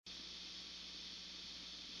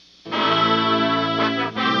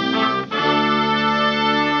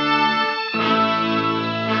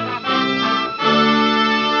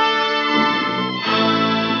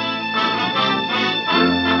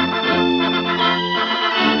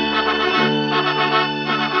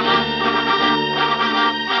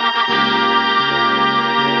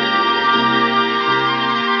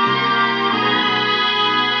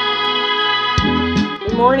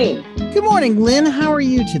Good morning, Lynn. How are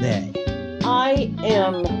you today? I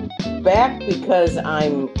am back because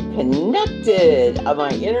I'm connected. My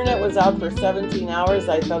internet was out for 17 hours.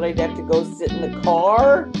 I thought I'd have to go sit in the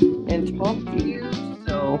car and talk to you.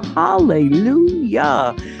 So,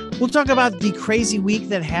 hallelujah. We'll talk about the crazy week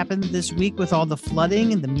that happened this week with all the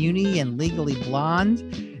flooding and the Muni and Legally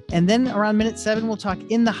Blonde. And then around minute 7, we'll talk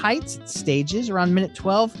In the Heights stages. Around minute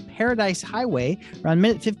 12, Paradise Highway. Around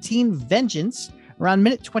minute 15, Vengeance. Around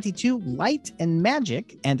minute 22, Light and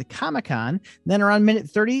Magic and Comic-Con. Then around minute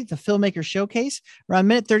 30, the Filmmaker Showcase. Around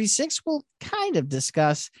minute 36, we'll kind of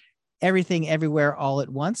discuss Everything Everywhere All at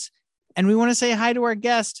Once. And we want to say hi to our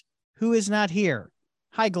guest who is not here.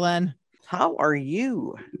 Hi, Glenn. How are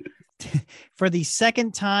you? For the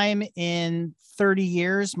second time in 30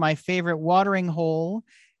 years, my favorite watering hole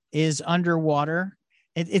is underwater.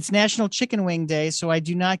 It's National Chicken Wing Day, so I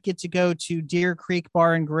do not get to go to Deer Creek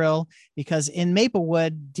Bar and Grill because in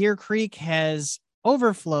Maplewood, Deer Creek has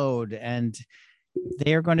overflowed and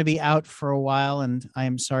they are going to be out for a while, and I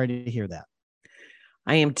am sorry to hear that.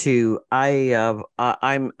 I am too.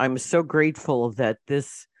 I'm so grateful that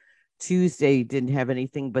this Tuesday didn't have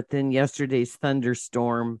anything, but then yesterday's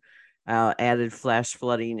thunderstorm added flash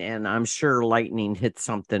flooding, and I'm sure lightning hit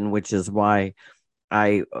something, which is why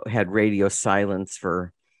I had radio silence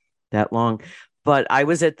for that long. But I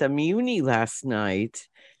was at the Muni last night,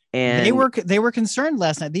 and they were concerned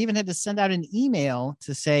last night. They even had to send out an email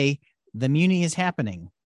to say the Muni is happening.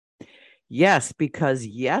 Yes, because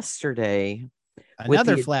yesterday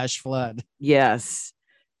another flash flood. Yes,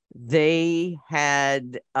 they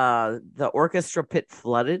had the orchestra pit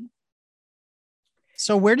flooded.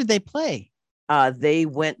 So where did they play? They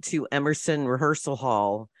went to Emerson Rehearsal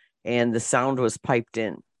Hall, and the sound was piped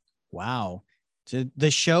in. Wow. So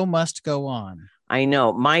the show must go on. I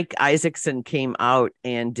know. Mike Isaacson came out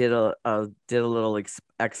and did a little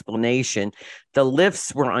explanation. The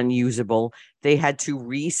lifts were unusable. They had to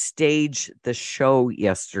restage the show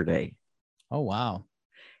yesterday. Oh, wow.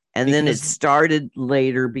 And then it started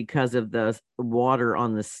later because of the water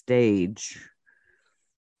on the stage.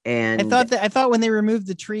 And I thought when they removed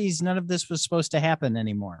the trees, none of this was supposed to happen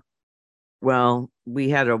anymore. Well, we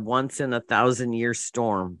had a once in 1,000-year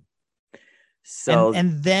storm. So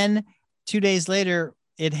and then 2 days later,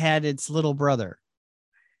 it had its little brother.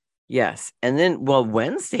 Yes. And then,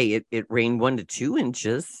 Wednesday, it rained 1 to 2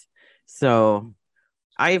 inches. So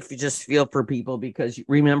I just feel for people because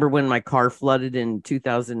remember when my car flooded in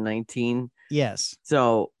 2019? Yes.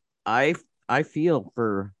 So I feel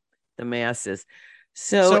for the masses.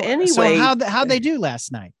 So anyway, so how'd they do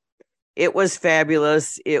last night? It was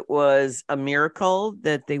fabulous. It was a miracle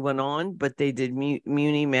that they went on, but they did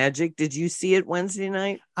Muni Magic. Did you see it Wednesday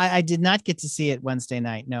night? I did not get to see it Wednesday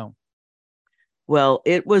night. No. Well,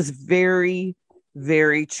 it was very,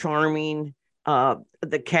 very charming.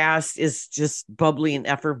 The cast is just bubbly and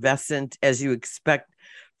effervescent as you expect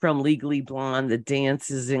from Legally Blonde. The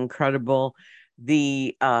dance is incredible.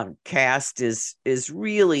 The cast is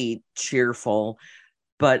really cheerful.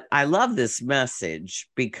 But I love this message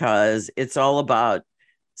because it's all about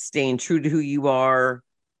staying true to who you are,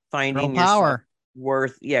 finding your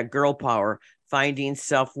self-worth. Yeah, girl power, finding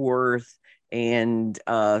self-worth and,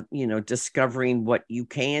 discovering what you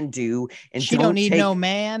can do. And she don't need no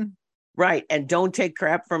man. Right. And don't take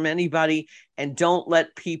crap from anybody and don't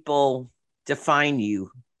let people define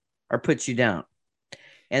you or put you down.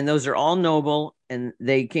 And those are all noble. And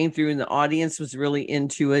they came through and the audience was really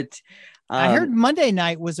into it. I heard Monday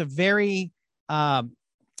night was a very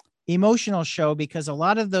emotional show because a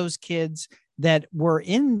lot of those kids that were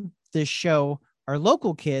in this show are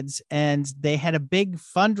local kids and they had a big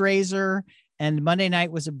fundraiser and Monday night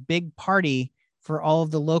was a big party for all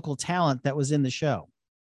of the local talent that was in the show.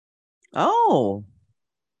 Oh,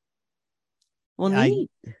 well, neat.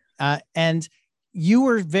 And you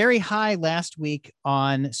were very high last week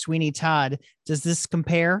on Sweeney Todd. Does this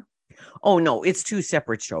compare? Oh, no, it's two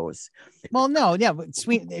separate shows. Well, no, yeah. But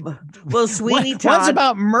Sweeney Todd. One's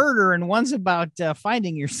about murder and one's about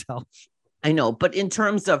finding yourself. I know. But in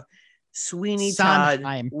terms of Sweeney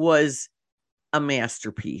Sondheim. Todd was a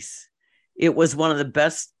masterpiece. It was one of the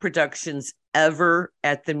best productions ever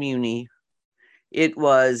at the Muni. It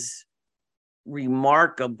was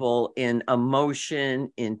remarkable in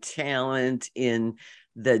emotion, in talent, in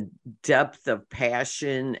the depth of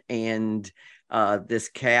passion and this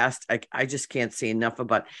cast. I just can't say enough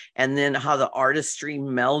about. And then how the artistry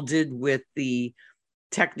melded with the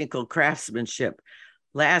technical craftsmanship.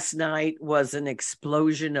 Last night was an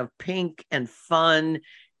explosion of pink and fun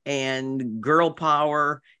and girl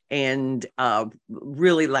power, and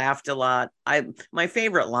really laughed a lot. My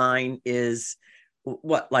favorite line is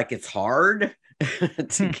What, like it's hard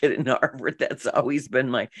to get into Harvard? That's always been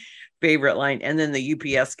my favorite line. And then the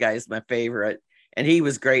UPS guy is my favorite. And he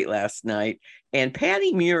was great last night. And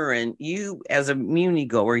Patty Murin, you as a Muni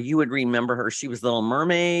goer, you would remember her. She was Little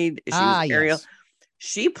Mermaid. She was Ariel. Yes.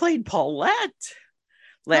 She played Paulette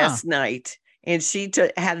Huh. last night. And she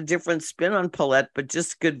had a different spin on Paulette, but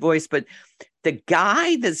just good voice. But the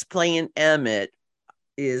guy that's playing Emmett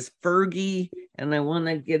is Fergie, and I want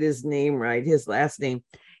to get his name right, his last name.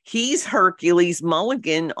 He's Hercules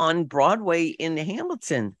Mulligan on Broadway in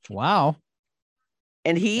Hamilton. Wow.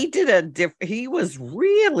 And he did he was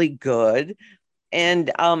really good.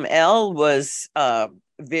 And Elle was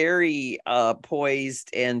very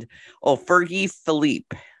poised. And Fergie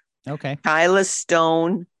Philippe. Okay. Kyla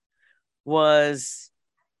Stone was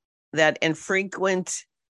that infrequent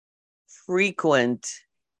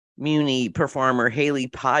Muni performer. Haley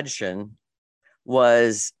Podgen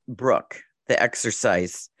was Brooke, the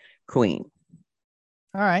exercise queen.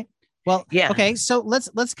 All right. Well, Yeah. Okay. So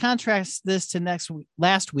let's contrast this to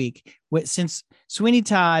last week. Since Sweeney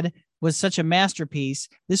Todd was such a masterpiece,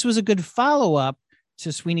 this was a good follow up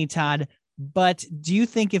to Sweeney Todd. But do you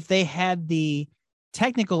think if they had the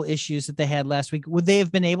technical issues that they had last week, would they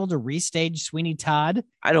have been able to restage Sweeney Todd?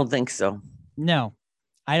 I don't think so. No,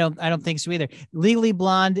 I don't think so either. Legally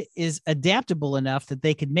Blonde is adaptable enough that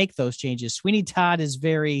they could make those changes. Sweeney Todd is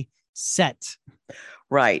very set.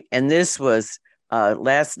 Right. And this was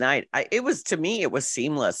last night. To me, it was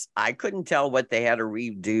seamless. I couldn't tell what they had to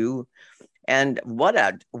redo. And what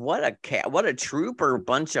a trooper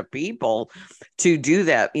bunch of people to do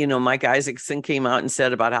that. Mike Isaacson came out and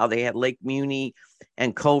said about how they had Lake Muni,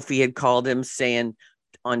 and Kofi had called him saying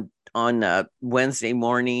on Wednesday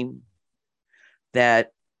morning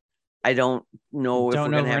that I don't know if we're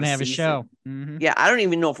going to have a show. Mm-hmm. Yeah, I don't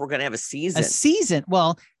even know if we're going to have a season. A season.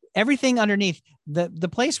 Well, everything underneath the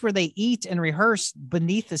place where they eat and rehearse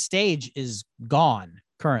beneath the stage is gone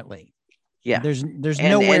currently. Yeah, there's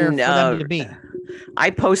nowhere for them to be. I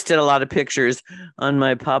posted a lot of pictures on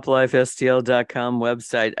my poplifestl.com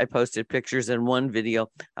website. I posted pictures in one video.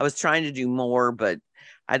 I was trying to do more, but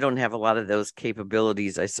I don't have a lot of those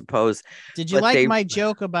capabilities, I suppose. Did you like my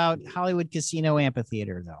joke about Hollywood Casino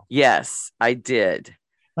Amphitheater, though? Yes, I did.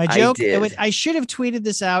 My joke, I should have tweeted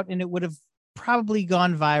this out and it would have probably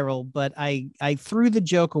gone viral, but I threw the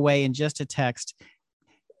joke away in just a text.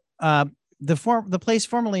 The place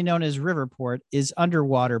formerly known as Riverport is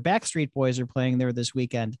underwater. Backstreet Boys are playing there this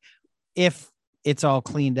weekend, if it's all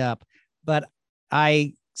cleaned up. But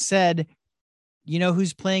I said, you know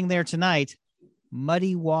who's playing there tonight?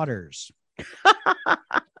 Muddy Waters.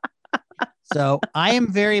 So I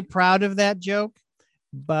am very proud of that joke,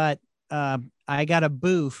 but I got a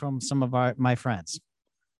boo from some of my friends.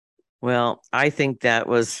 Well, I think that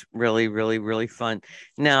was really, really, really fun.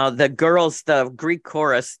 Now, the girls, the Greek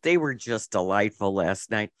chorus, they were just delightful last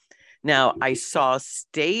night. Now, I saw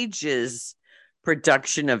Stage's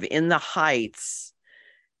production of In the Heights,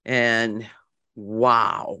 and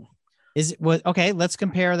wow. Okay, let's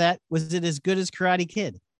compare that. Was it as good as Karate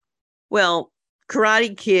Kid? Well,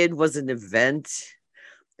 Karate Kid was an event.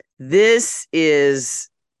 This is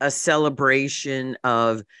a celebration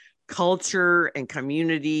of culture and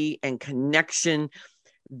community and connection.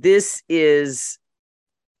 This is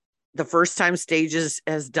the first time Stages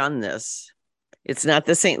has done this. It's not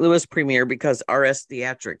the St. Louis premiere because RS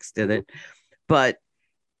Theatrics did it, but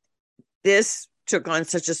this took on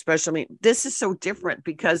such a special meaning. This is so different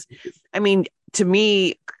because, to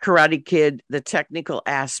me, Karate Kid, the technical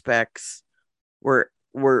aspects were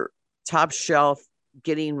top shelf,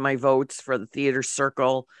 getting my votes for the theater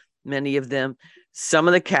circle, many of them. Some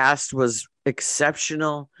of the cast was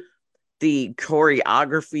exceptional. The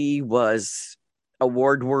choreography was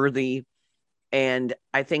award worthy. And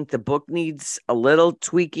I think the book needs a little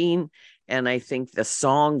tweaking. And I think the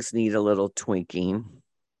songs need a little tweaking.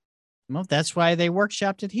 Well, that's why they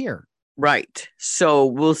workshopped it here. Right. So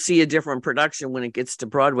we'll see a different production when it gets to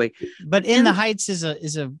Broadway. But In the Heights is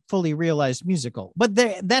a fully realized musical. But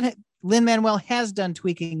that Lin-Manuel has done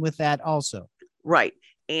tweaking with that also. Right.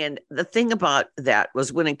 And the thing about that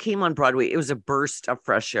was when it came on Broadway, it was a burst of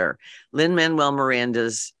fresh air. Lin-Manuel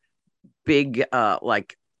Miranda's big,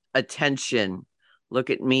 attention. Look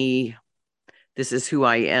at me. This is who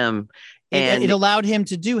I am. And it allowed him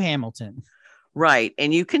to do Hamilton. Right.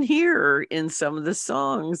 And you can hear in some of the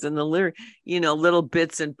songs and the lyric, little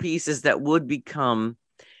bits and pieces that would become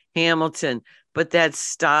Hamilton. But that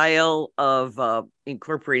style of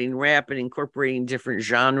incorporating rap and incorporating different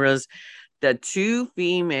genres, the two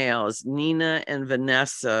females, Nina and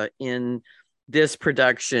Vanessa, in this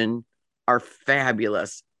production are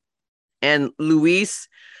fabulous. And Luis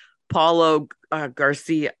Paulo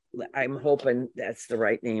Garcia. I'm hoping that's the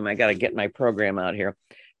right name. I got to get my program out here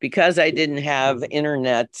because I didn't have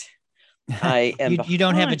internet. I am you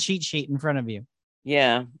don't have a cheat sheet in front of you.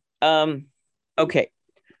 Yeah. Okay.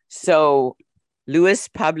 So Luis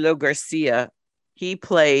Pablo Garcia, he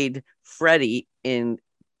played Freddy in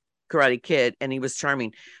Karate Kid, and he was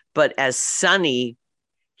charming. But as Sonny,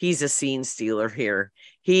 he's a scene stealer here.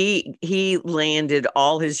 He landed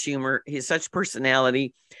all his humor. He's such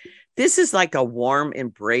personality. This is like a warm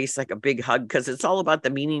embrace, like a big hug, because it's all about the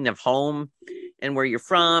meaning of home and where you're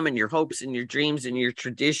from and your hopes and your dreams and your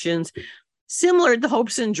traditions. Similar to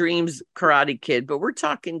Hopes and Dreams Karate Kid, but we're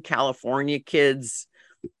talking California kids,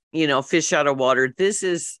 fish out of water. This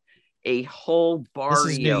is a whole barrio.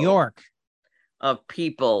 This is New York. Of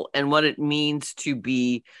people and what it means to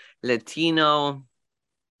be Latino,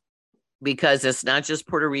 because it's not just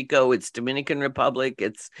Puerto Rico, it's Dominican Republic,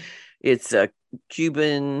 it's a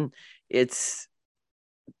Cuban, it's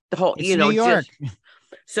the whole, it's New York.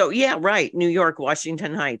 So yeah, right. New York,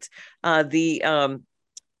 Washington Heights.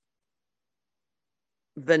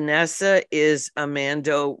 Vanessa is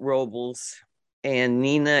Amando Robles and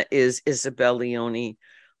Nina is Isabel Leone.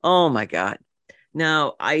 Oh my God.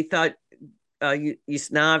 Now I thought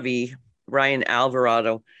Yusnavi, Ryan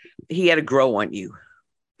Alvarado, he had to grow on you.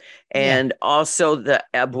 And also the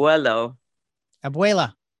Abuela,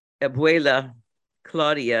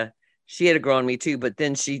 Claudia, she had to grow on me too, but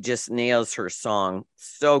then she just nails her song.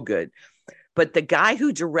 So good. But the guy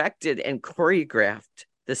who directed and choreographed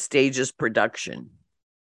the stage's production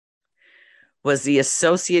was the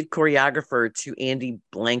associate choreographer to Andy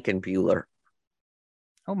Blankenbuehler.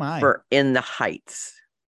 Oh my. For In the Heights.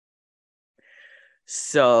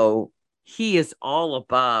 So he is all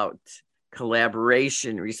about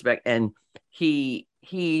collaboration, respect, and he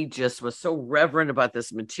just was so reverent about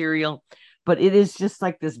this material. But it is just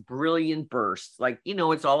like this brilliant burst. Like,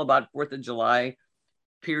 it's all about 4th of July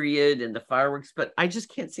period and the fireworks, but I just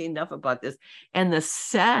can't say enough about this. And the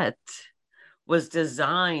set was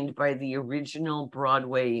designed by the original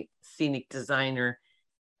Broadway scenic designer,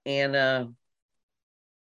 Anna.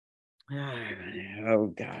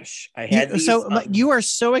 Oh gosh, I had you are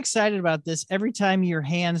so excited about this. Every time your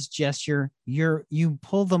hands gesture, you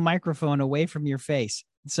pull the microphone away from your face.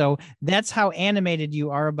 So that's how animated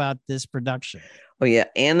you are about this production. Oh yeah,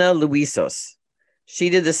 Anna Luisos. She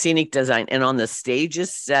did the scenic design, and on the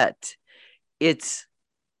stage's set, it's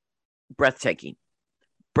breathtaking.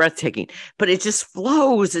 But it just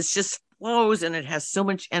flows. It just flows, and it has so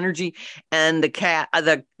much energy. And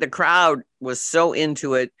the crowd was so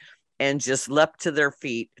into it. And just leapt to their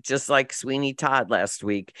feet, just like Sweeney Todd last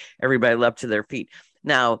week. Everybody leapt to their feet.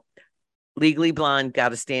 Now, Legally Blonde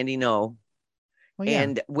got a standing O. Well, yeah.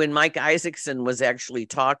 And when Mike Isaacson was actually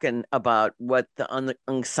talking about what the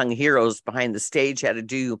unsung heroes behind the stage had to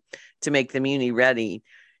do to make the Muni ready,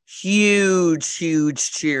 huge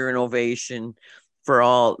cheer and ovation for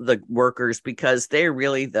all the workers, because they're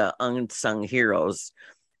really the unsung heroes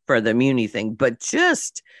for the Muni thing. But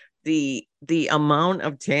just the amount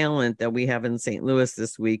of talent that we have in St. Louis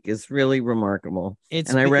this week is really remarkable.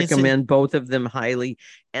 And I recommend both of them highly.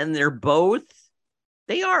 And they're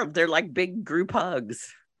like big group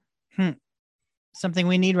hugs. Something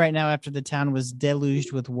we need right now after the town was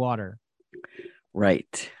deluged with water.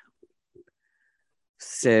 Right.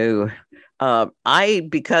 So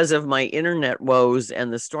because of my internet woes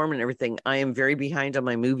and the storm and everything, I am very behind on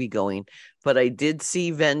my movie going, but I did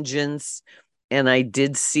see Vengeance. And I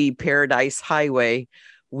did see Paradise Highway,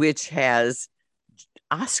 which has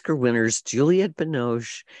Oscar winners Juliette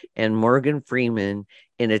Binoche and Morgan Freeman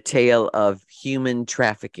in a tale of human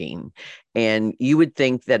trafficking. And you would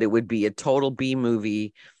think that it would be a total B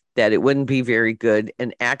movie, that it wouldn't be very good.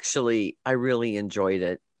 And actually, I really enjoyed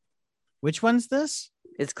it. Which one's this?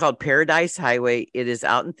 It's called Paradise Highway. It is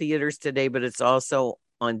out in theaters today, but it's also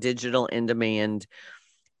on digital in demand.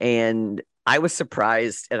 And I was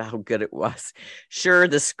surprised at how good it was. Sure,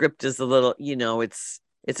 the script is a little, it's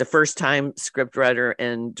a first-time script writer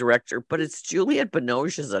and director, but it's Juliette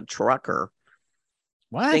Binoche as a trucker.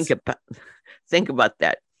 What? Think about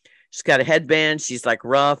that. She's got a headband. She's like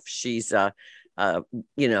rough. She's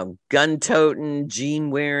gun-toting,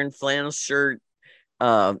 jean-wearing, flannel shirt,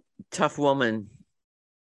 tough woman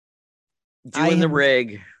doing the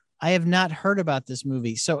rig. I have not heard about this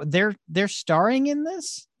movie. So they're starring in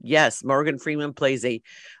this? Yes, Morgan Freeman plays a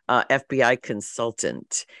FBI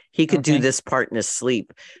consultant. He could do this part in his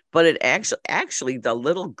sleep, but it actually the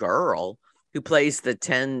little girl who plays the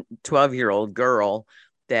 12-year-old girl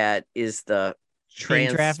that is the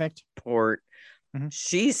transport,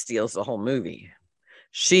 she steals the whole movie.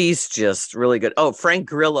 She's just really good. Oh, Frank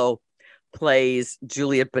Grillo plays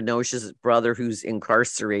Juliette Binoche's brother who's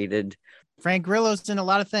incarcerated. Frank Grillo's in a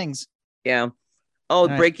lot of things. Yeah. Oh,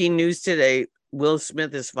 breaking news today. Will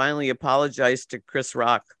Smith has finally apologized to Chris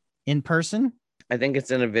Rock. In person? I think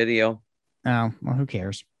it's in a video. Oh, well, who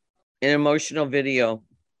cares? An emotional video.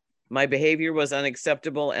 My behavior was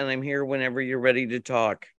unacceptable, and I'm here whenever you're ready to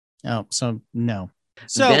talk. Oh, so no.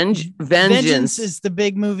 So Vengeance is the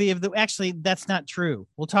big movie of the. Actually, that's not true.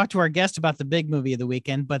 We'll talk to our guest about the big movie of the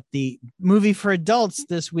weekend, but the movie for adults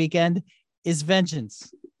this weekend is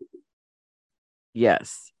Vengeance.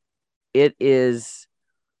 Yes, it is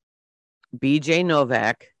BJ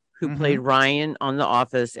Novak, who played Ryan on The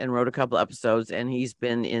Office and wrote a couple episodes, and he's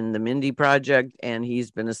been in the Mindy Project, and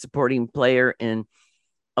he's been a supporting player in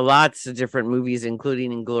lots of different movies,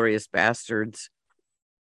 including Inglourious Bastards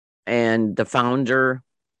and The Founder.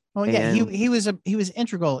 Oh yeah, he was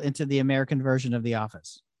integral into the American version of The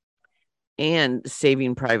Office. And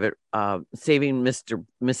Saving Mrs.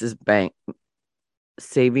 Banks.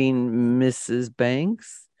 Saving Mrs.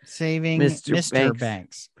 Banks. Saving Mr.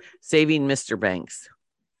 Banks. Saving Mr. Banks.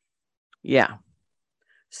 Yeah.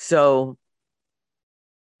 So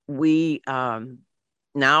we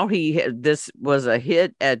now this was a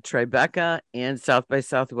hit at Tribeca and South by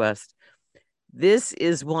Southwest. This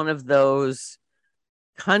is one of those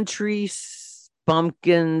country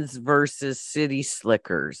bumpkins versus city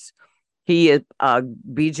slickers.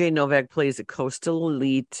 BJ Novak plays a coastal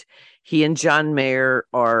elite. He and John Mayer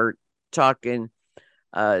are talking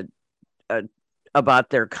about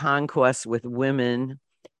their conquest with women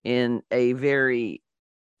in a very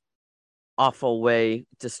awful way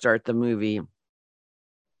to start the movie.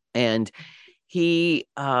 And he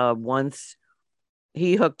once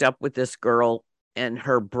he hooked up with this girl, and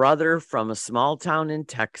her brother from a small town in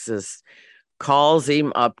Texas calls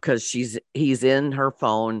him up because he's in her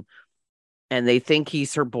phone, and they think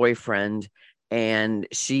he's her boyfriend, and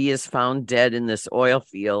she is found dead in this oil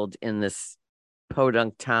field in this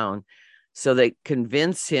podunk town. So they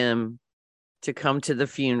convince him to come to the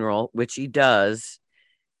funeral, which he does,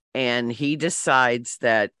 and he decides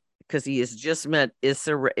that because he has just met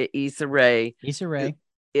Issa Rae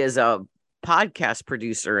is a podcast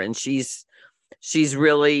producer, and she's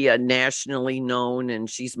really nationally known, and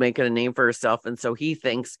she's making a name for herself. And so he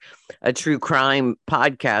thinks a true crime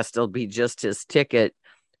podcast will be just his ticket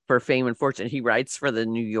for fame and fortune. He writes for the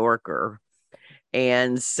New Yorker.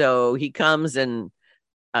 And so he comes and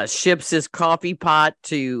ships his coffee pot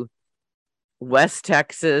to West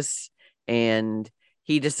Texas, and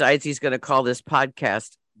he decides he's going to call this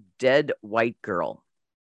podcast Dead White Girl.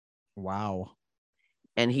 Wow.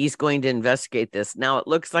 And he's going to investigate this. Now, it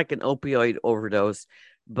looks like an opioid overdose,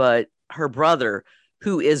 but her brother,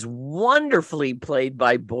 who is wonderfully played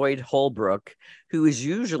by Boyd Holbrook, who is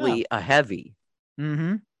usually a heavy,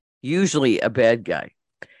 usually a bad guy,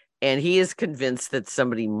 and he is convinced that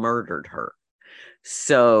somebody murdered her.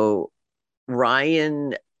 So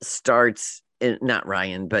Ryan starts, not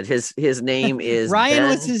Ryan, but his name is Ryan.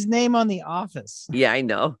 What's his name on The Office? Yeah, I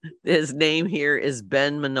know. His name here is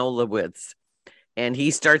Ben Manolowitz. And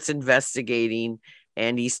he starts investigating,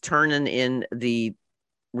 and he's turning in the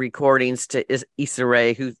recordings to Issa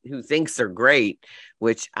Rae, who thinks they're great,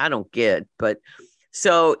 which I don't get. But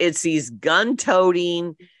so it's these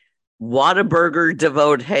gun-toting Whataburger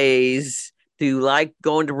devotees who like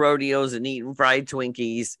going to rodeos and eating fried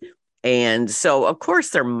Twinkies. And so, of course,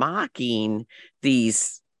 they're mocking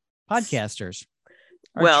these podcasters.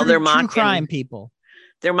 Well, they're mocking true crime people.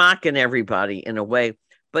 They're mocking everybody in a way.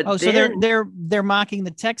 But so they're mocking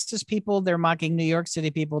the Texas people, they're mocking New York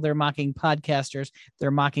City people, they're mocking podcasters, they're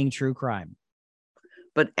mocking true crime.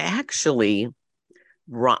 But actually,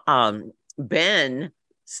 Ben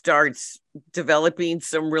starts developing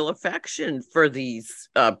some real affection for these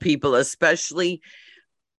people, especially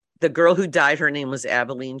the girl who died. Her name was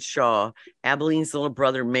Abilene Shaw. Abilene's little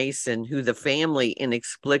brother Mason, who the family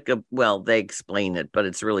inexplicably, well, they explain it, but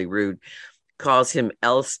it's really rude, calls him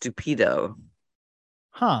El Stupido.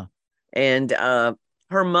 Huh. And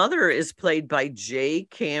her mother is played by J.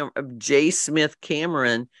 Smith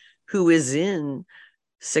Cameron, who is in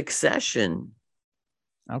Succession.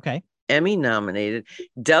 Okay. Emmy nominated.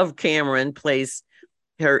 Dove Cameron plays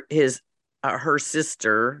her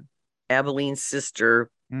sister, Abilene's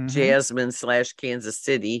sister, Jasmine / Kansas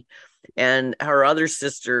City. And her other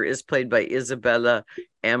sister is played by Isabella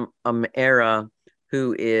Amara,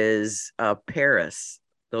 who is Paris.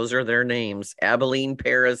 Those are their names, Abilene,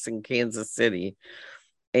 Paris, and Kansas City.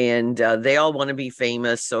 And they all want to be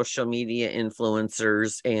famous social media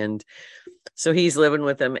influencers. And so he's living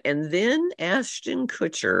with them. And then Ashton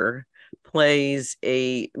Kutcher plays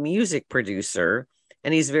a music producer,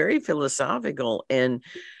 and he's very philosophical. And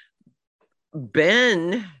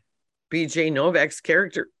Ben, BJ Novak's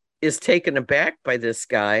character, is taken aback by this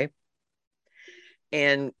guy.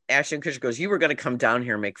 And Ashton Kutcher goes, "You were going to come down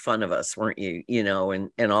here and make fun of us, weren't you? You know,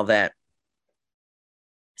 and all that."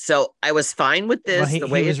 So I was fine with this, Well, the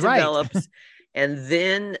way it right. develops. And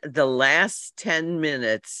then the last 10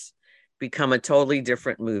 minutes become a totally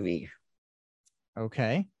different movie.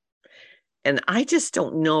 Okay. And I just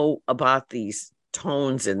don't know about these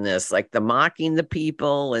tones in this, like the mocking the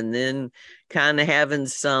people and then kind of having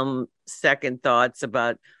some second thoughts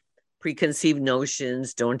about preconceived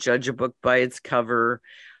notions. Don't judge a book by its cover.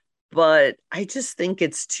 But I just think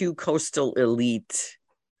it's too coastal elite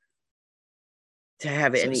to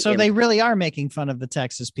have any. So they really are making fun of the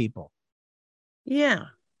Texas people. Yeah.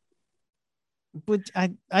 But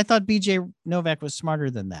I thought BJ Novak was smarter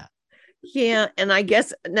than that. Yeah. And I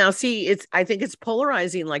guess now, see, I think it's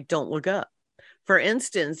polarizing, like Don't Look Up. For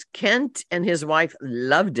instance, Kent and his wife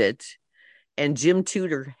loved it, and Jim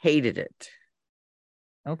Tudor hated it.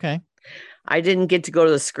 Okay. I didn't get to go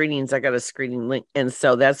to the screenings. I got a screening link. And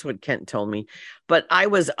so that's what Kent told me. But I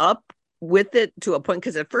was up with it to a point,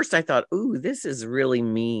 because at first I thought, ooh, this is really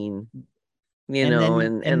mean.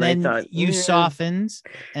 And then I thought you softened,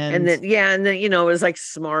 and then it was like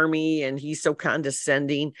smarmy, and he's so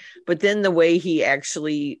condescending. But then the way he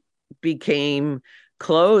actually became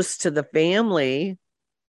close to the family,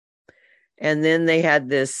 and then they had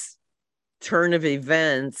this turn of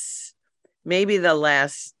events, maybe the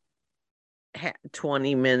last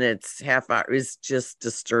 20 minutes, half hour, is just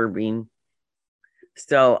disturbing.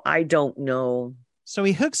 So I don't know. So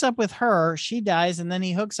he hooks up with her, she dies, and then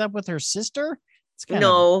he hooks up with her sister. It's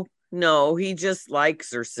no, he just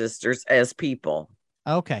likes her sisters as people.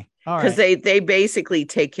 Okay. All right. Because they basically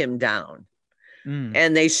take him down,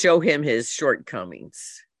 and they show him his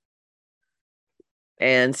shortcomings.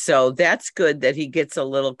 And so that's good that he gets a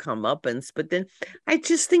little comeuppance. But then I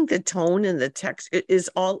just think the tone and the text is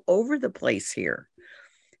all over the place here.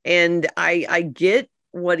 And I get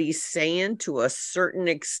what he's saying to a certain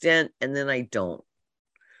extent, and then I don't.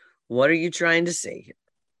 What are you trying to say here?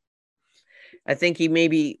 I think he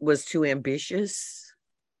maybe was too ambitious.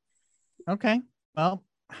 Okay. Well,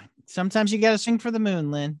 sometimes you got to swing for the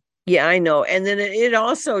moon, Lynn. Yeah, I know. And then it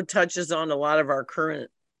also touches on a lot of our current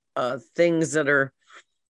things that are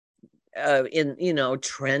in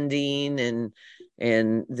trending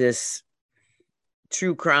and this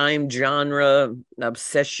true crime genre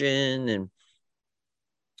obsession, and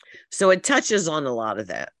so it touches on a lot of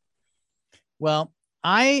that. Well,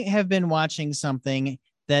 I have been watching something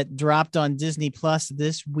that dropped on Disney Plus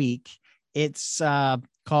this week. It's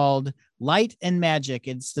called Light and Magic.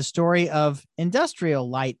 It's the story of industrial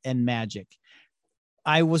light and magic.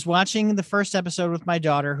 I was watching the first episode with my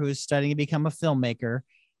daughter, who is studying to become a filmmaker,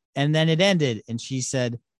 and then it ended, and she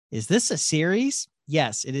said, "Is this a series?"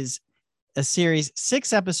 Yes, it is a series,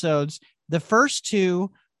 6 episodes. The first 2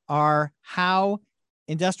 are how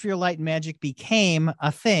industrial light and magic became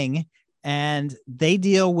a thing, and they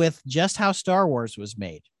deal with just how Star Wars was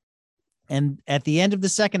made. And at the end of the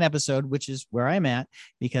second episode, which is where I'm at,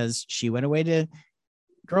 because she went away to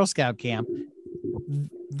Girl Scout camp,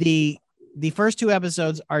 the first 2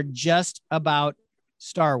 episodes are just about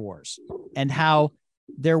Star Wars and how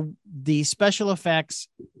the special effects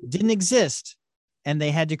didn't exist, and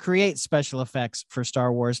they had to create special effects for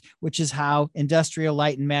Star Wars, which is how industrial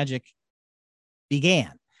light and magic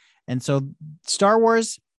began. And so Star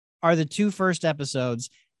Wars are the 2 first episodes,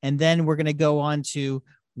 and then we're going to go on to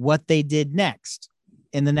what they did next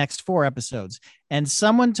in the next 4 episodes. And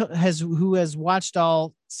someone who has watched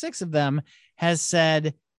all 6 of them has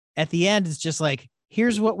said at the end, it's just like,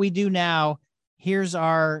 here's what we do now. Here's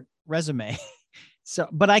our resume. So,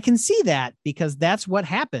 but I can see that, because that's what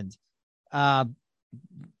happened.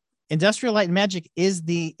 Industrial light and magic is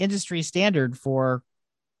the industry standard for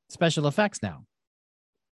special effects now.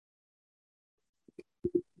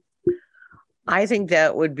 I think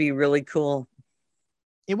that would be really cool.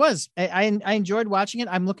 It was. I enjoyed watching it.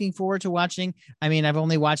 I'm looking forward to watching. I mean, I've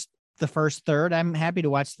only watched the first third. I'm happy to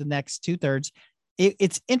watch the next 2/3.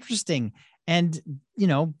 It's interesting. And,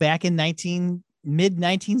 back in mid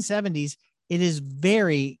 1970s, it is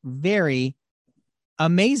very, very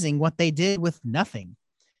amazing what they did with nothing,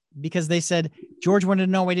 because they said, George wanted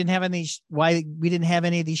to know why we didn't have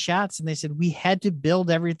any of these shots. And they said, we had to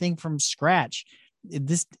build everything from scratch.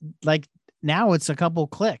 Now it's a couple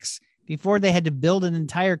clicks. Before, they had to build an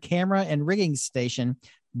entire camera and rigging station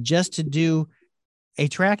just to do a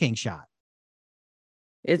tracking shot.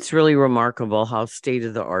 It's really remarkable how state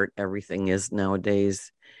of the art everything is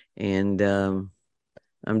nowadays. And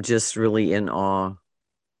I'm just really in awe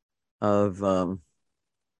of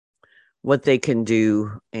what they can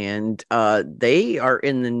do. And they are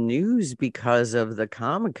in the news because of the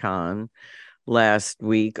Comic-Con last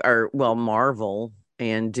week, or well, Marvel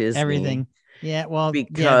and Disney. Everything. Yeah. Well, yeah,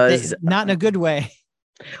 Because not in a good way.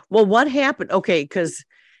 well, what happened? Okay, because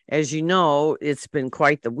as you know, it's been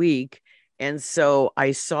quite the week. And so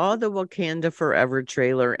I saw the Wakanda Forever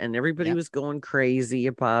trailer and everybody Yeah. was going crazy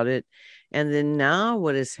about it. And then now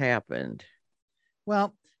what has happened?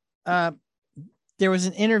 Well, uh, there was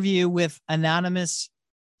an interview with anonymous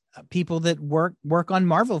people that work on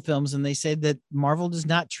Marvel films, and they said that Marvel does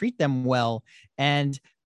not treat them well, and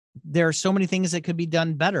there are so many things that could be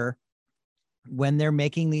done better when they're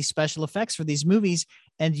making these special effects for these movies.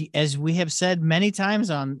 And as we have said many times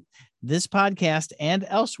on this podcast and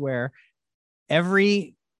elsewhere,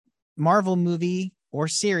 every Marvel movie or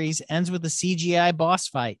series ends with a CGI boss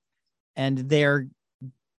fight, and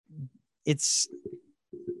it's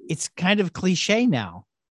kind of cliche now.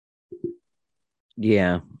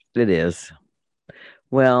 Yeah, it is.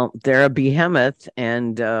 Well, they're a behemoth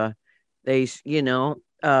and they,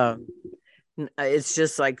 it's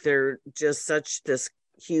just like they're just such this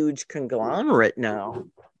huge conglomerate now.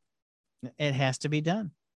 It has to be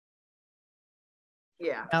done.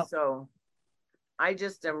 Yeah. Now, So I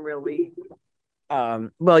just am really, well,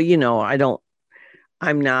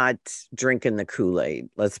 I'm not drinking the Kool-Aid.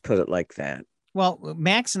 Let's put it like that. well,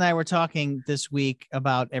 Max and I were talking this week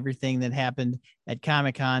about everything that happened at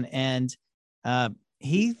Comic-Con, and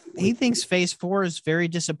he thinks Phase 4 is very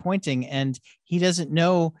disappointing, and he doesn't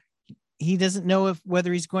know if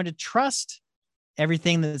whether he's going to trust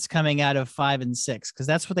everything that's coming out of 5 and 6, because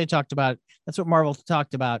that's what they talked about. That's what Marvel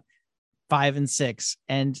talked about, 5 and 6,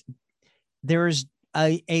 and there's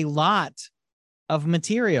a lot of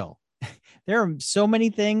material. There are so many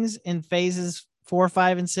things in phases 4,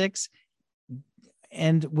 5, and 6.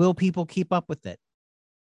 And will people keep up with it,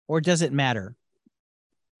 or does it matter?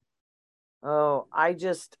 Oh, I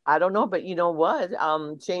don't know, but you know what?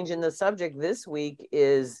 Changing the subject this week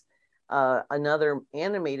is another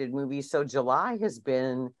animated movie. So July has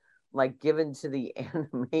been like given to the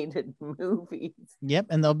animated movies. Yep,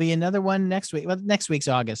 and there'll be another one next week. Well, next week's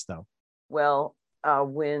August, though. Well,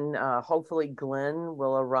 when hopefully Glenn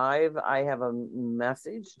will arrive, I have a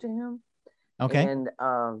message to him. Okay. And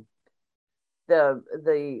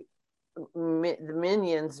the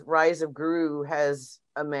Minions Rise of Gru has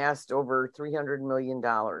amassed over $300 million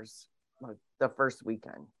the first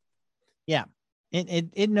weekend. Yeah,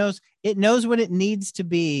 it knows what it needs to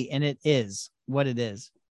be, and it is what it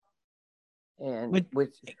is, and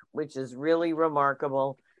which is really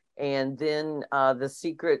remarkable. And then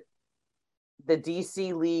the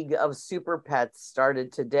DC League of Super Pets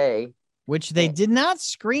started today, which they did not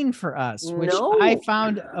screen for us, which no. I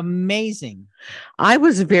found amazing. I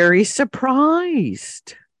was very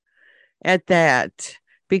surprised at that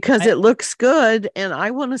because it looks good and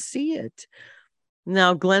I want to see it.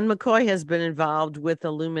 Now, Glenn McCoy has been involved with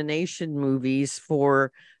Illumination movies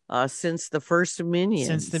for since the first Minions.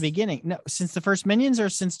 Since the beginning. No, since the first Minions, or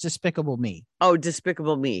since Despicable Me? Oh,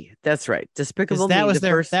 Despicable Me. That's right. Despicable Me. That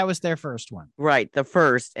was their first one. Right, the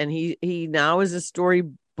first. And he now is a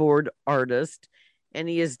storyboard artist, and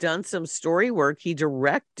he has done some story work. He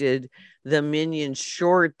directed the Minions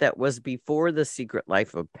short that was before The Secret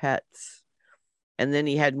Life of Pets. And then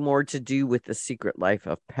he had more to do with The Secret Life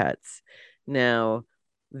of Pets. Now,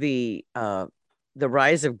 the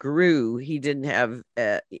Rise of Gru, he didn't have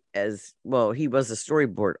as well. He was a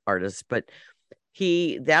storyboard artist, but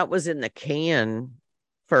that was in the can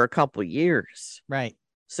for a couple years, right?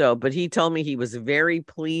 So, but he told me he was very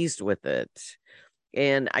pleased with it,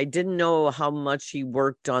 and I didn't know how much he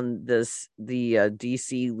worked on the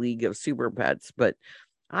DC League of Super Pets, but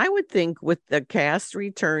I would think with the cast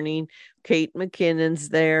returning, Kate McKinnon's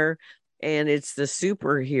there, and it's the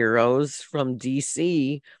superheroes from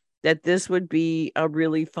DC, that this would be a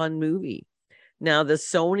really fun movie. Now, the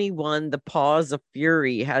Sony one, The Paws of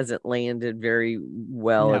Fury, hasn't landed very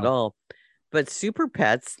well at all. But Super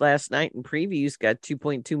Pets last night in previews got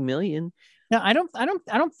 2.2 million. Now, I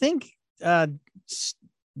don't think the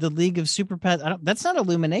League of Super Pets, that's not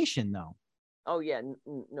Illumination, though. Oh yeah,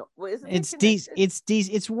 no. Well,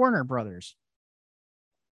 it's Warner Brothers.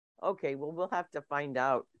 Okay, well, we'll have to find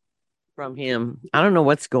out from him. I don't know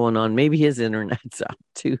what's going on. Maybe his internet's out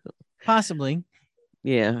too. Possibly.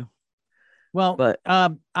 Yeah. Well, but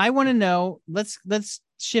I want to know. Let's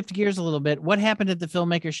shift gears a little bit. What happened at the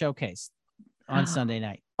Filmmaker Showcase on Sunday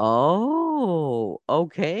night? Oh,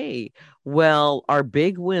 okay. Well, our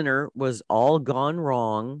big winner was All Gone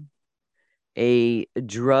Wrong, a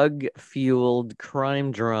drug-fueled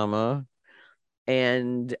crime drama.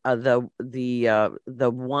 And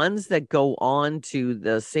the ones that go on to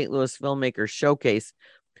the St. Louis Filmmaker Showcase,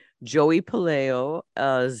 Joey Paleo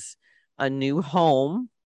as A New Home.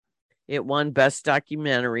 It won Best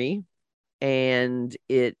Documentary, and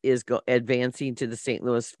it is advancing to the St.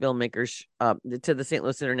 Louis Filmmakers, to the St.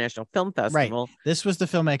 Louis International Film Festival. Right. This was the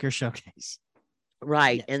Filmmaker Showcase.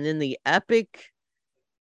 Right. Yes. And then the epic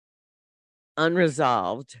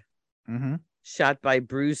Unresolved, shot by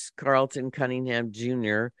Bruce Carlton Cunningham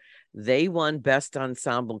Jr., they won Best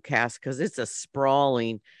Ensemble Cast because it's a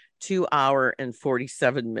sprawling 2-hour and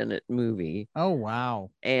 47-minute movie. Oh,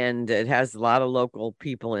 wow. And it has a lot of local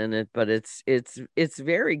people in it, but it's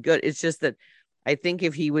very good. It's just that I think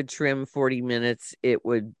if he would trim 40 minutes, it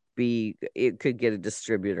could get a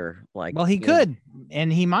distributor. Like, well, he could,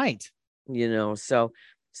 and he might, so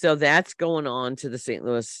that's going on to the St.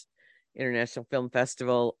 Louis International Film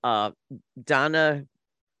Festival. Donna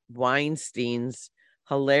Weinstein's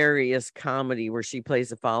hilarious comedy where she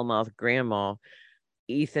plays a foul-mouthed grandma,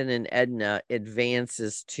 Ethan and Edna,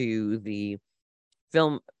 advances to the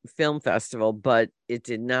film festival, but it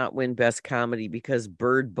did not win Best Comedy because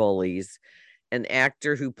Bird Bullies, an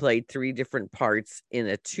actor who played 3 different parts in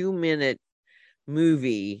a 2-minute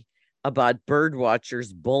movie about bird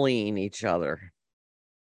watchers bullying each other.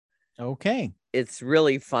 Okay. It's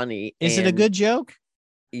really funny. Is it a good joke?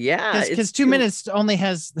 Yeah. Because 2 minutes only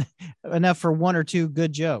has enough for 1 or 2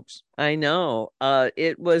 good jokes. I know.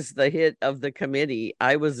 It was the hit of the committee.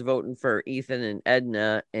 I was voting for Ethan and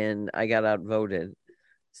Edna, and I got outvoted.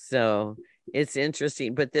 So it's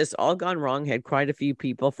interesting. But this All Gone Wrong had quite a few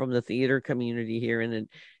people from the theater community here in it.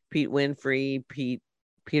 Pete Winfrey,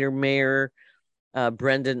 Peter Mayer,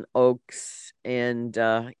 Brendan Oakes, and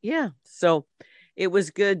so it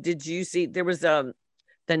was good. Did you see there was the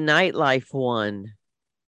Nightlife one?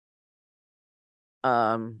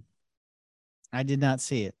 I did not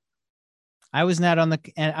see it. I was not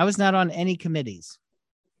on any committees.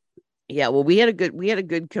 Yeah, well, we had a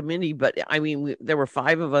good committee, but I mean, there were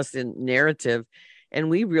 5 of us in narrative, and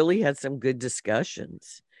we really had some good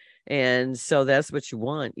discussions. And so that's what you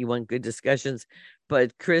want. You want good discussions.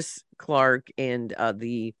 But Chris Clark and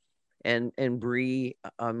Brie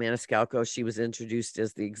Maniscalco, she was introduced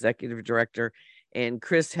as the executive director, and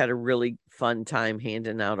Chris had a really fun time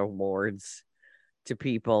handing out awards to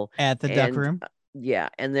people at the Duck Room. Yeah,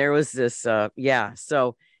 and there was this so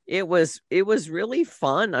it was really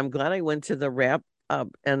fun. I'm glad I went to the wrap up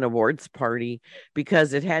and awards party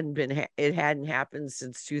because it hadn't happened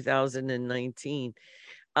since 2019.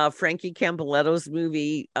 Frankie Campoletto's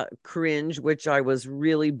movie Cringe, which I was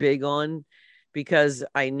really big on because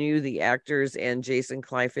I knew the actors, and Jason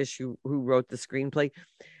Clyfish, who wrote the screenplay,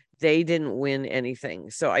 they didn't win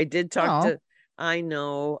anything. So I did talk to I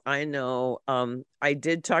know. I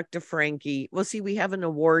did talk to Frankie. Well, see, we have an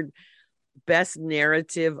award, Best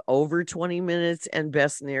Narrative over 20 minutes and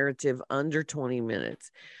Best Narrative under 20 minutes.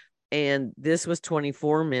 And this was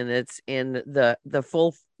 24 minutes. And the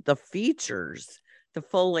full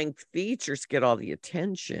length features get all the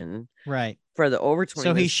attention. Right. For the over 20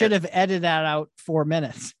 so minutes. He should have edited that out 4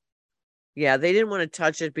 minutes. Yeah, they didn't want to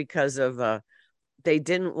touch it because of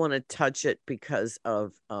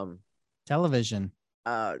television.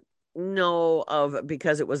 Because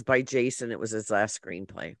it was by Jason. It was his last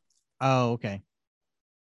screenplay. Oh, okay.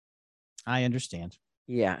 I understand.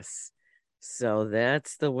 Yes. So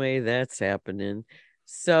that's the way that's happening.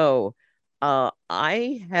 So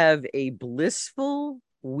I have a blissful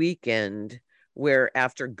weekend where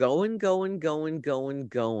after going,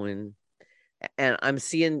 and I'm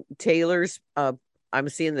seeing I'm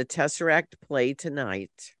seeing the Tesseract play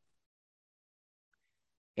tonight.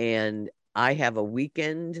 And I have a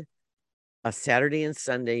weekend, a Saturday and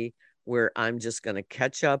Sunday, where I'm just going to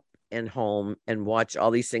catch up and home and watch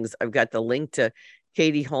all these things. I've got the link to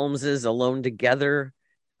Katie Holmes's Alone Together.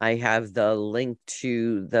 I have the link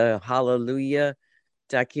to the Hallelujah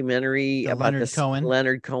documentary about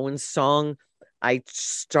Leonard Cohen song. I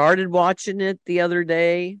started watching it the other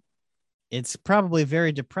day. It's probably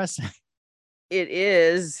very depressing. It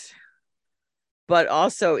is. But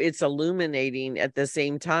also it's illuminating at the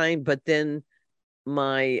same time. But then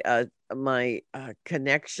my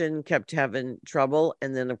connection kept having trouble.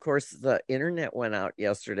 And then, of course, the internet went out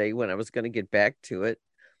yesterday when I was going to get back to it.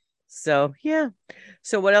 So, yeah.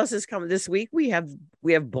 So what else is coming this week? We have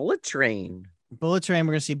Bullet Train. Bullet Train.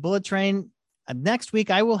 We're going to see Bullet Train. Next week,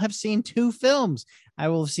 I will have seen 2 films. I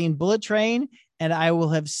will have seen Bullet Train, and I will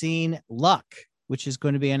have seen Luck, which is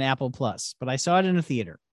going to be on Apple Plus. But I saw it in a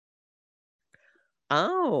theater.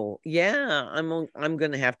 Oh, yeah. I'm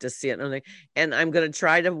gonna have to see it. And I'm gonna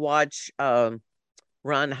try to watch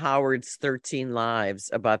Ron Howard's 13 Lives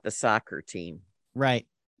about the soccer team. Right.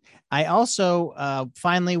 I also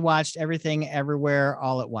finally watched Everything Everywhere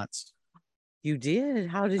All at Once. You did?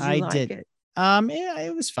 How did you I like did. it? Yeah,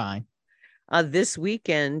 it was fine. This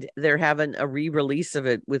weekend they're having a re-release of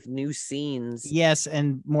it with new scenes. Yes,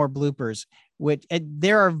 and more bloopers. Which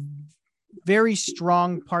there are very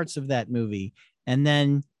strong parts of that movie, and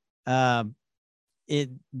then uh,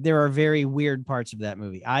 there are very weird parts of that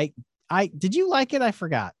movie. I did you like it? I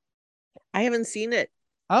forgot. I haven't seen it.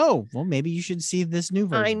 Oh, well, maybe you should see this new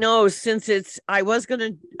version. I know, since I was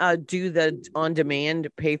gonna do the on demand,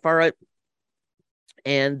 pay for it,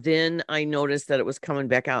 and then I noticed that it was coming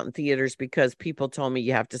back out in theaters because people told me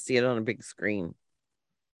you have to see it on a big screen.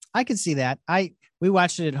 I could see that. We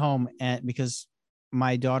watched it at home because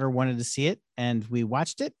my daughter wanted to see it, and we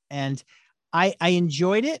watched it, and I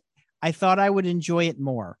enjoyed it. I thought I would enjoy it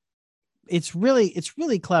more. It's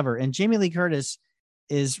really clever, and Jamie Lee Curtis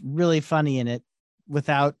is really funny in it.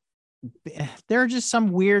 Without there are just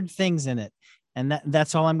some weird things in it, and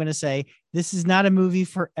that's all I'm going to say. This is not a movie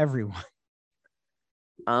for everyone.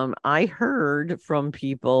 I heard from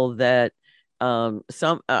people that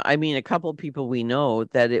I mean, a couple of people we know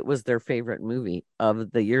that it was their favorite movie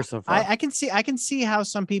of the year so far. I can see how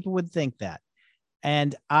some people would think that.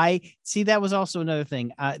 And I see that was also another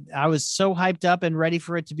thing. I was so hyped up and ready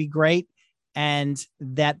for it to be great, and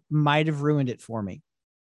that might have ruined it for me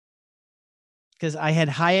because I had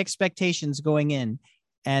high expectations going in,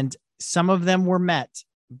 and some of them were met,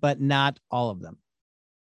 but not all of them.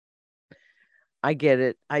 I get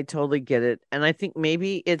it. I totally get it. And I think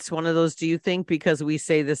maybe it's one of those, do you think because we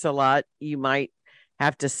say this a lot, you might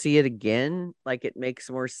have to see it again? Like it makes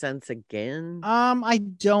more sense again? I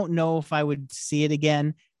don't know if I would see it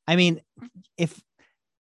again. I mean, if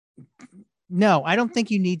no, I don't think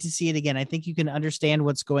you need to see it again. I think you can understand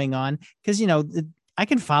what's going on because I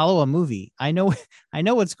can follow a movie. I know I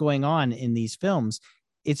know what's going on in these films.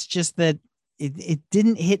 It's just that it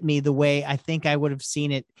didn't hit me the way I think I would have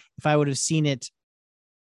seen it if I would have seen it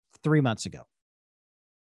 3 months ago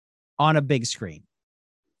on a big screen,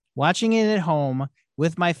 watching it at home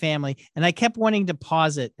with my family. And I kept wanting to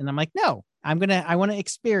pause it. And I'm like, no, I want to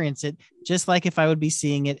experience it just like if I would be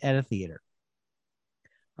seeing it at a theater.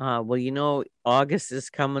 Well, August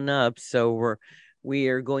is coming up. So we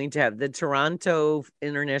are going to have the Toronto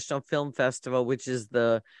International Film Festival, which is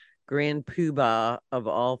the grand poobah of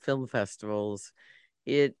all film festivals.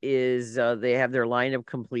 It is they have their lineup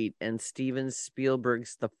complete, and Steven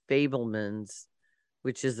Spielberg's The Fabelmans,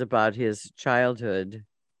 which is about his childhood,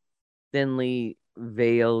 thinly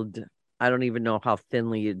veiled. I don't even know how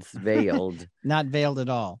thinly it's veiled. Not veiled at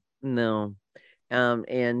all. No.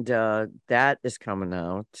 And that is coming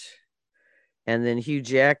out. And then Hugh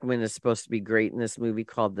Jackman is supposed to be great in this movie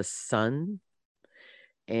called The Sun.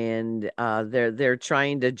 And they're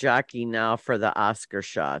trying to jockey now for the Oscar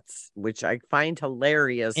shots, which I find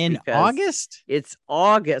hilarious. In because August? It's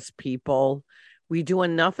August, people. We do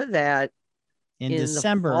enough of that in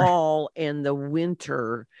December, the fall and the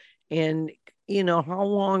winter. And how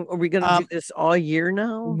long are we going to do this all year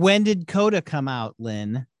now? When did Coda come out,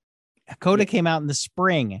 Lynn? Coda came out in the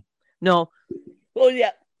spring. No. Well,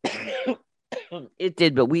 yeah. It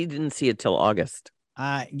did, but we didn't see it till August.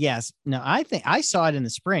 Yes. No, I think I saw it in the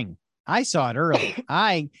spring. I saw it early.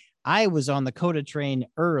 I was on the Coda train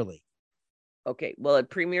early. Okay. Well, it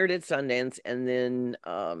premiered at Sundance, and then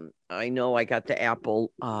I know I got the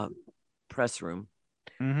Apple press room.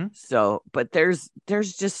 Mm-hmm. So, but there's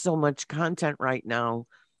just so much content right now.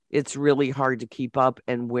 It's really hard to keep up.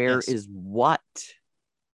 And where is what?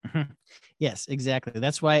 Yes, exactly.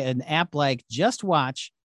 That's why an app like Just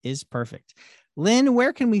Watch is perfect. Lynn,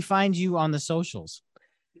 where can we find you on the socials?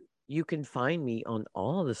 You can find me on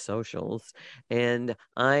all the socials, and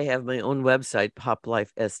I have my own website,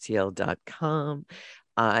 poplifestl.com.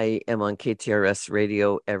 I am on KTRS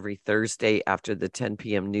radio every Thursday after the 10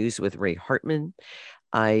 p.m. news with Ray Hartman.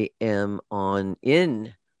 I am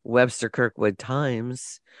in Webster Kirkwood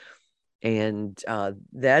Times, and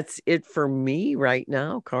that's it for me right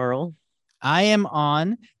now, Carl. I am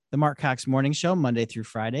on the Mark Cox Morning Show Monday through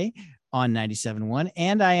Friday on 97.1,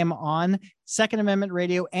 and I am on Second Amendment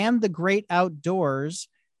Radio and The Great Outdoors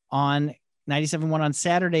on 97.1 on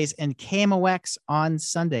Saturdays and KMOX on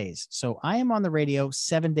Sundays. So I am on the radio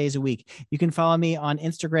 7 days a week. You can follow me on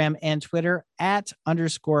Instagram and Twitter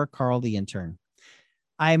 @_Carl the Intern.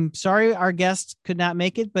 I'm sorry our guest could not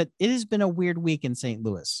make it, but it has been a weird week in St.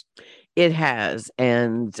 Louis. It has,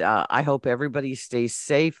 and I hope everybody stays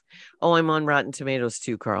safe. Oh, I'm on Rotten Tomatoes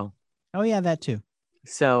too, Carl. Oh, yeah, that too.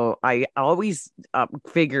 So I always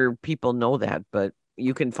figure people know that, but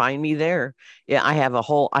you can find me there. Yeah, I have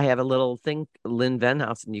a little thing, Lynn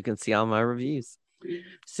Venhouse, and you can see all my reviews.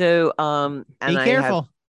 So, and Be careful.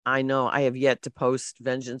 I know I have yet to post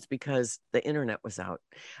Vengeance because the internet was out.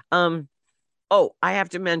 I have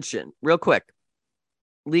to mention real quick,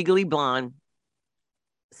 Legally Blonde,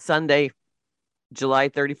 Sunday, July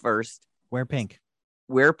 31st. Wear pink.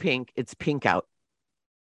 Wear pink. It's pink out.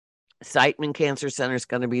 Siteman Cancer Center is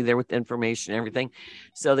going to be there with information and everything.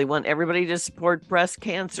 So they want everybody to support breast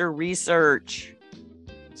cancer research.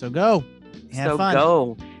 So go. Have fun.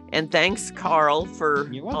 Go. And thanks, Carl, for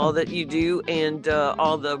all that you do and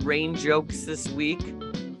all the rain jokes this week.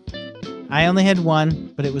 I only had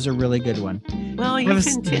one, but it was a really good one. Well, you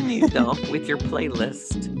continue, though, with your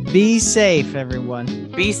playlist. Be safe,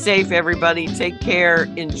 everyone. Be safe, everybody. Take care.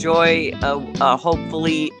 Enjoy,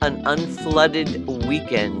 hopefully, an unflooded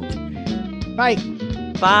weekend. Bye.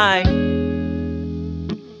 Bye.